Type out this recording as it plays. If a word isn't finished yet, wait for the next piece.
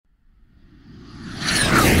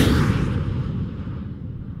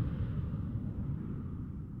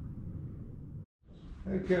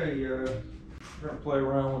Okay, we're gonna play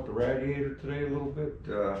around with the radiator today a little bit.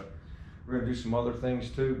 We're gonna do some other things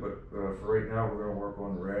too, but for right now we're gonna work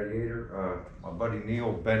on the radiator. My buddy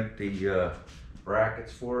Neil bent the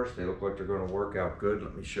brackets for us. They look like they're gonna work out good.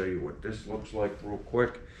 Let me show you what this looks like real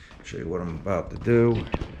quick. Show you what I'm about to do.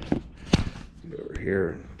 Get over here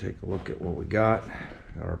and take a look at what we got.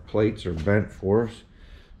 Our plates are bent for us.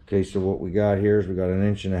 Okay, so what we got here is we got an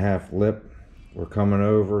 1.5 inch lip. We're coming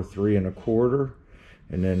over 3 1/4,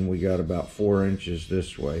 and then we got about 4 inches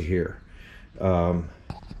this way here. What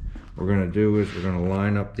we're going to do is we're going to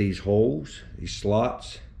line up these holes, these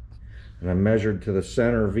slots, and I measured to the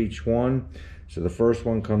center of each one. So the first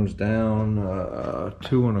one comes down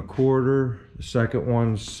 2 1/4, the second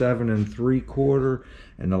one 7 3/4,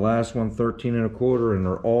 and the last one 13 1/4, and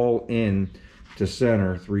they're all in to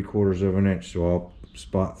center 3/4 of an inch. So I'll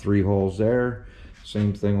spot 3 holes there.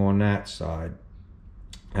 Same thing on that side.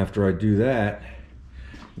 After I do that,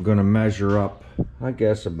 I'm going to measure up, I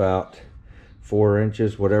guess, about 4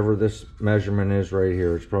 inches, whatever this measurement is right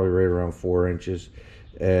here. It's probably right around 4 inches.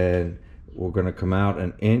 And we're going to come out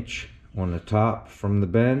 1 inch on the top from the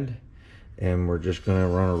bend. And we're just going to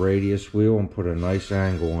run a radius wheel and put a nice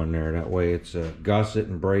angle on there. That way it's a gusset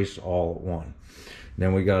and brace all at one.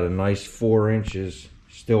 Then we got a nice 4 inches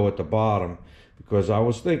still at the bottom, because I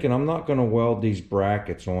was thinking I'm not going to weld these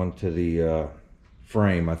brackets onto the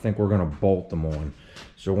frame. I think we're going to bolt them on.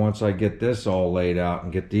 So once I get this all laid out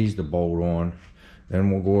and get these to bolt on, then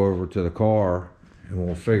we'll go over to the car and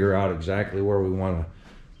we'll figure out exactly where we want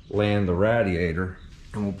to land the radiator,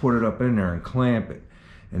 and we'll put it up in there and clamp it.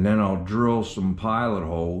 And then I'll drill some pilot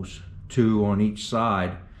holes, 2 on each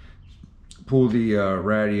side, pull the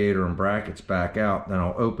radiator and brackets back out. Then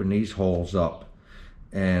I'll open these holes up,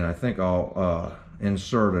 and I think I'll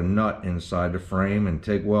insert a nut inside the frame and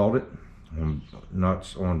TIG weld it,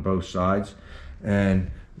 nuts on both sides, and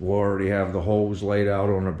we'll already have the holes laid out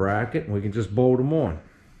on the bracket, and we can just bolt them on.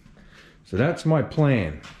 So that's my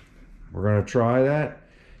plan. We're going to try that,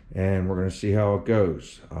 and we're going to see how it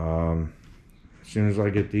goes. As soon as I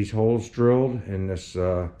get these holes drilled in this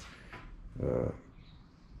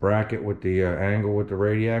bracket with the angle with the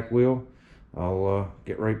radiac wheel, I'll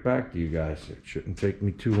get right back to you guys. It shouldn't take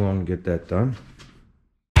me too long to get that done.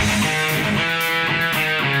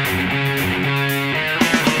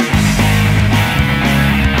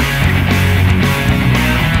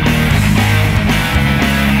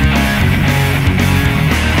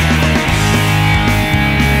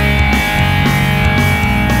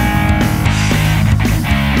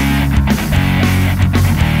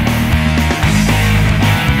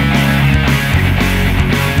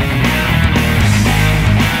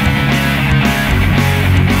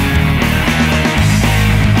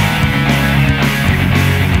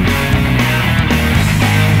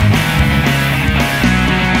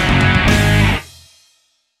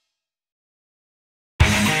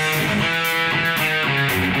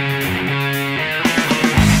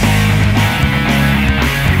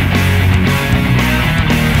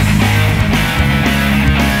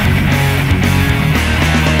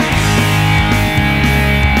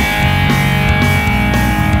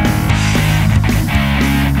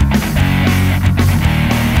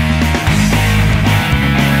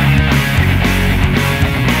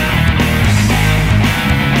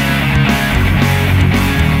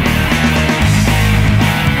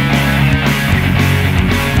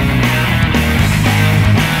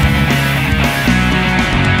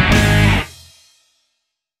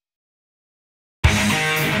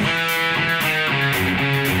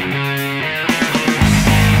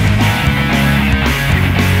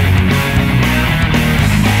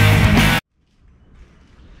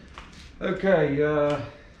 Okay, go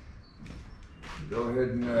ahead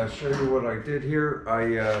and show you what I did here.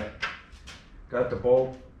 I got the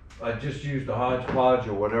bolt. I just used the hodgepodge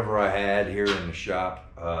or whatever I had here in the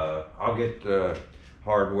shop. I'll get the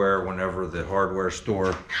hardware whenever the hardware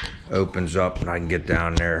store opens up, and I can get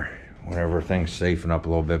down there whenever things saften up a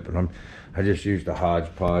little bit. But I just used the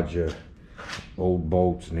hodgepodge, old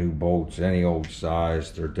bolts, new bolts, any old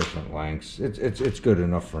size. They're different lengths. It's good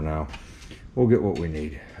enough for now. We'll get what we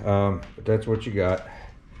need. But that's what you got.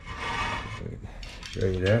 Show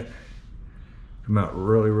you that. Come out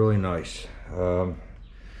really nice.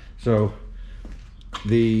 So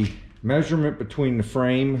the measurement between the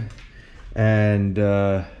frame and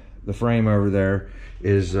the frame over there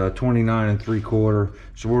is 29 3/4.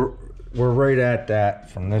 So we're right at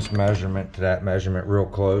that, from this measurement to that measurement, real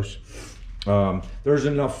close. There's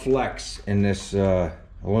enough flex in this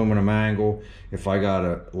aluminum angle. If I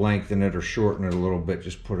gotta lengthen it or shorten it a little bit,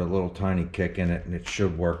 just put a little tiny kick in it and it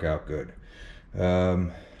should work out good.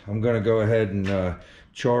 I'm gonna go ahead and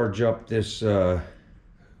charge up this camera,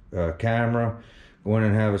 go in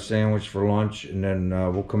and have a sandwich for lunch, and then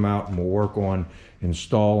we'll come out and we'll work on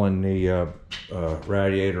installing the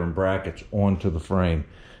radiator and brackets onto the frame.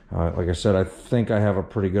 Like I said, I think I have a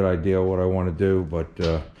pretty good idea what I want to do, but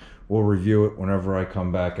we'll review it whenever I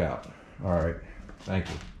come back out. All right, thank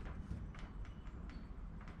you.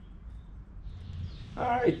 All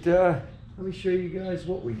right, let me show you guys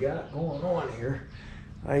what we got going on here.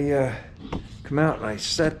 I come out and I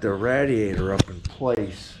set the radiator up in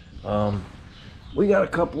place. We got a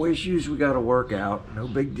couple issues we got to work out. No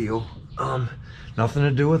big deal. Nothing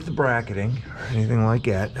to do with the bracketing or anything like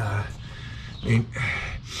that. I mean,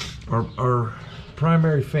 our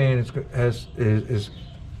primary fan is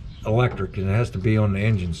electric, and it has to be on the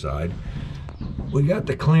engine side. We got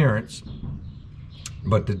the clearance,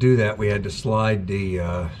 but to do that we had to slide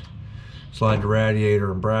the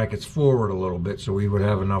radiator and brackets forward a little bit so we would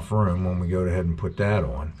have enough room when we go ahead and put that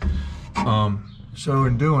on. So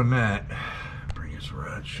in doing that, bring us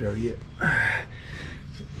around, show you.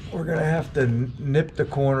 We're gonna have to nip the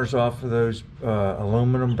corners off of those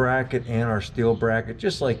aluminum bracket and our steel bracket,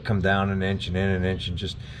 just like come down an inch and in an inch, and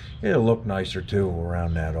just, it'll look nicer too. We'll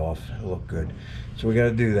round that off, it'll look good. So we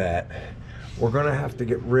gotta do that. We're gonna have to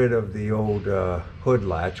get rid of the old hood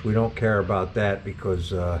latch. We don't care about that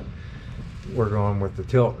because we're going with the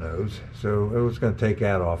tilt nose, so it was gonna take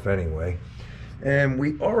that off anyway. And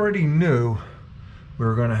we already knew we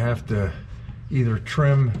were gonna have to either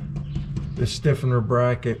trim the stiffener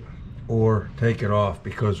bracket or take it off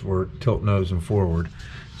because we're tilt nosing forward.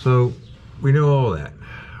 So we knew all that.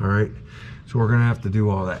 All right, so we're gonna have to do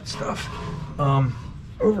all that stuff.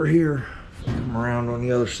 Over here, come around on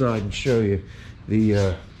the other side and show you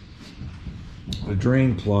the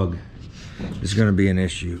drain plug is going to be an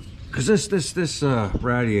issue, because this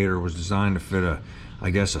radiator was designed to fit I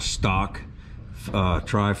guess a stock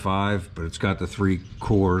Tri-5, but it's got the 3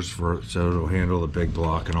 cores so it'll handle the big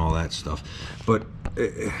block and all that stuff. But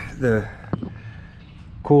the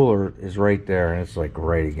cooler is right there, and it's like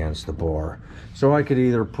right against the bar. So I could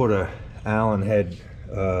either put a Allen head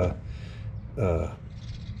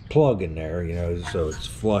plug in there, you know, so it's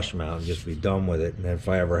flush mount and just be done with it. And then if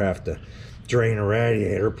I ever have to drain a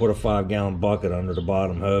radiator, put a 5-gallon bucket under the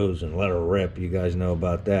bottom hose and let her rip. You guys know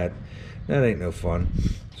about that. That ain't no fun.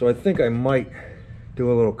 So I think I might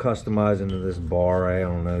do a little customizing to this bar. I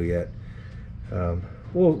don't know yet.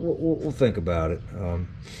 We'll think about it.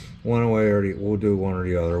 One way or we'll do one or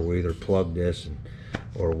the other. We'll either plug this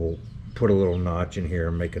or we'll put a little notch in here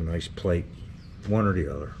and make a nice plate. One or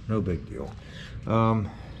the other. No big deal.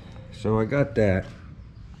 So I got that.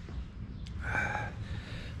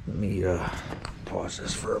 Let me pause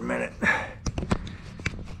this for a minute.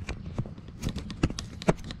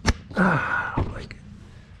 I don't like it.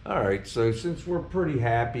 All right, so since we're pretty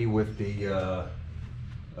happy with the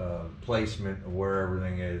placement of where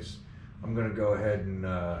everything is, I'm going to go ahead and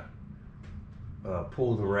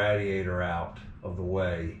pull the radiator out of the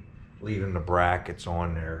way, leaving the brackets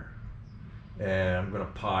on there. And I'm going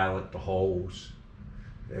to pilot the holes.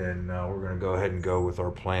 And we're going to go ahead and go with our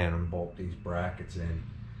plan and bolt these brackets in.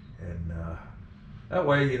 And that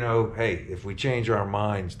way, you know, hey, if we change our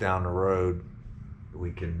minds down the road,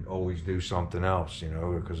 we can always do something else, you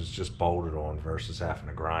know, because it's just bolted on versus having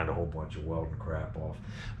to grind a whole bunch of welding crap off.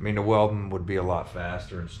 I mean, the welding would be a lot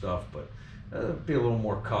faster and stuff, but it'd be a little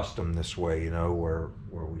more custom this way, you know, where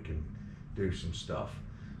we can do some stuff.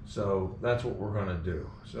 So that's what we're going to do.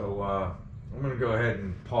 So I'm going to go ahead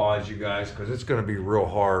and pause you guys, because it's going to be real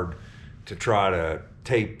hard to try to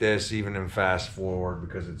tape this even in fast forward,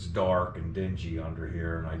 because it's dark and dingy under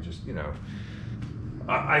here. And I just, you know,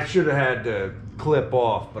 I should have had to clip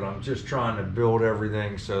off, but I'm just trying to build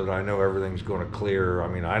everything so that I know everything's going to clear. I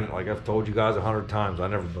mean, like I've told you guys 100 times, I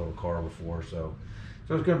never built a car before, so it's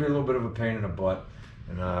going to be a little bit of a pain in the butt.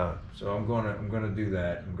 And so I'm going to do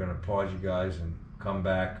that. I'm going to pause you guys and come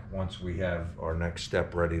back once we have our next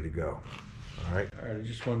step ready to go. All right, I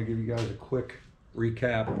just wanted to give you guys a quick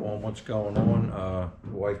recap on what's going on. The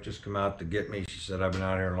wife just come out to get me. She said I've been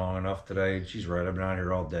out here long enough today, and she's right. I've been out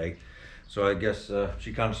here all day. So I guess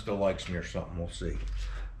she kind of still likes me or something. We'll see.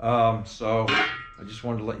 So I just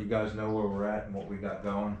wanted to let you guys know where we're at and what we got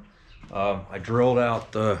going. I drilled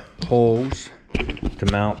out the holes to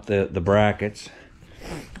mount the brackets.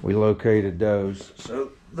 We located those.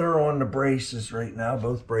 So they're on the braces right now,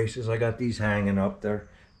 both braces. I got these hanging up. They're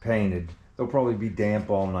painted. They'll probably be damp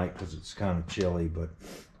all night because it's kind of chilly, but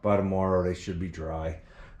by tomorrow they should be dry.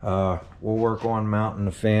 We'll work on mounting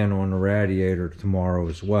the fan on the radiator tomorrow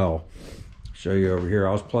as well. Show you over here.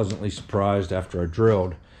 I was pleasantly surprised after I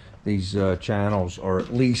drilled these channels are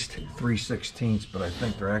at least 3/16, but I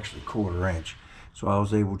think they're actually 1/4 inch. So I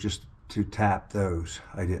was able just to tap those.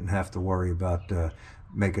 I didn't have to worry about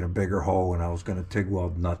making a bigger hole, and I was going to TIG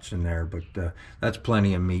weld nuts in there, but that's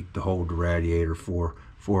plenty of meat to hold the radiator for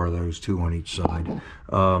 4 of those, 2 on each side.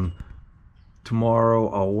 Tomorrow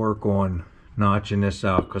I'll work on notching this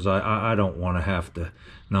out, because I don't want to have to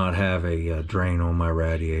not have a drain on my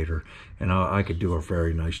radiator, and I could do a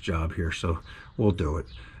very nice job here, so we'll do it.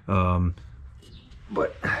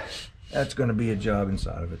 But that's going to be a job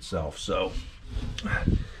inside of itself. So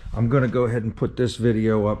I'm going to go ahead and put this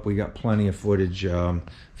video up. We got plenty of footage.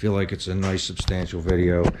 Feel like it's a nice substantial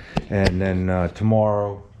video, and then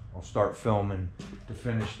tomorrow I'll start filming to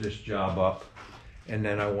finish this job up. And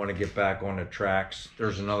then I want to get back on the tracks.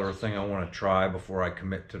 There's another thing I want to try before I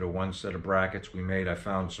commit to the 1 set of brackets we made. I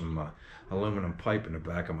found some aluminum pipe in the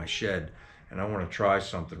back of my shed, and I want to try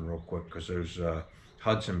something real quick, because those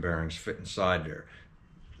Hudson bearings fit inside there.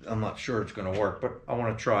 I'm not sure it's going to work, but I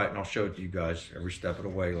want to try it, and I'll show it to you guys every step of the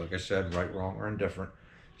way. Like I said, right, wrong, or indifferent.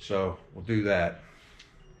 So we'll do that.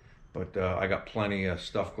 But I got plenty of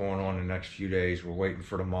stuff going on in the next few days. We're waiting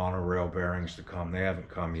for the monorail bearings to come. They haven't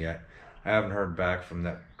come yet. I haven't heard back from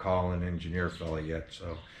that Colin engineer fella yet,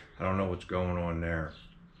 so I don't know what's going on there.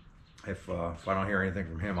 If I don't hear anything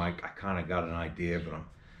from him, I kind of got an idea, but I'm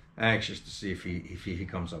anxious to see if he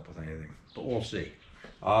comes up with anything. But we'll see.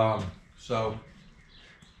 So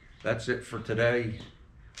that's it for today.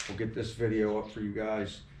 We'll get this video up for you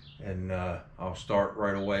guys, and I'll start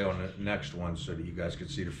right away on the next one so that you guys can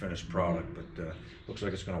see the finished product. But looks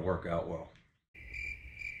like it's going to work out well.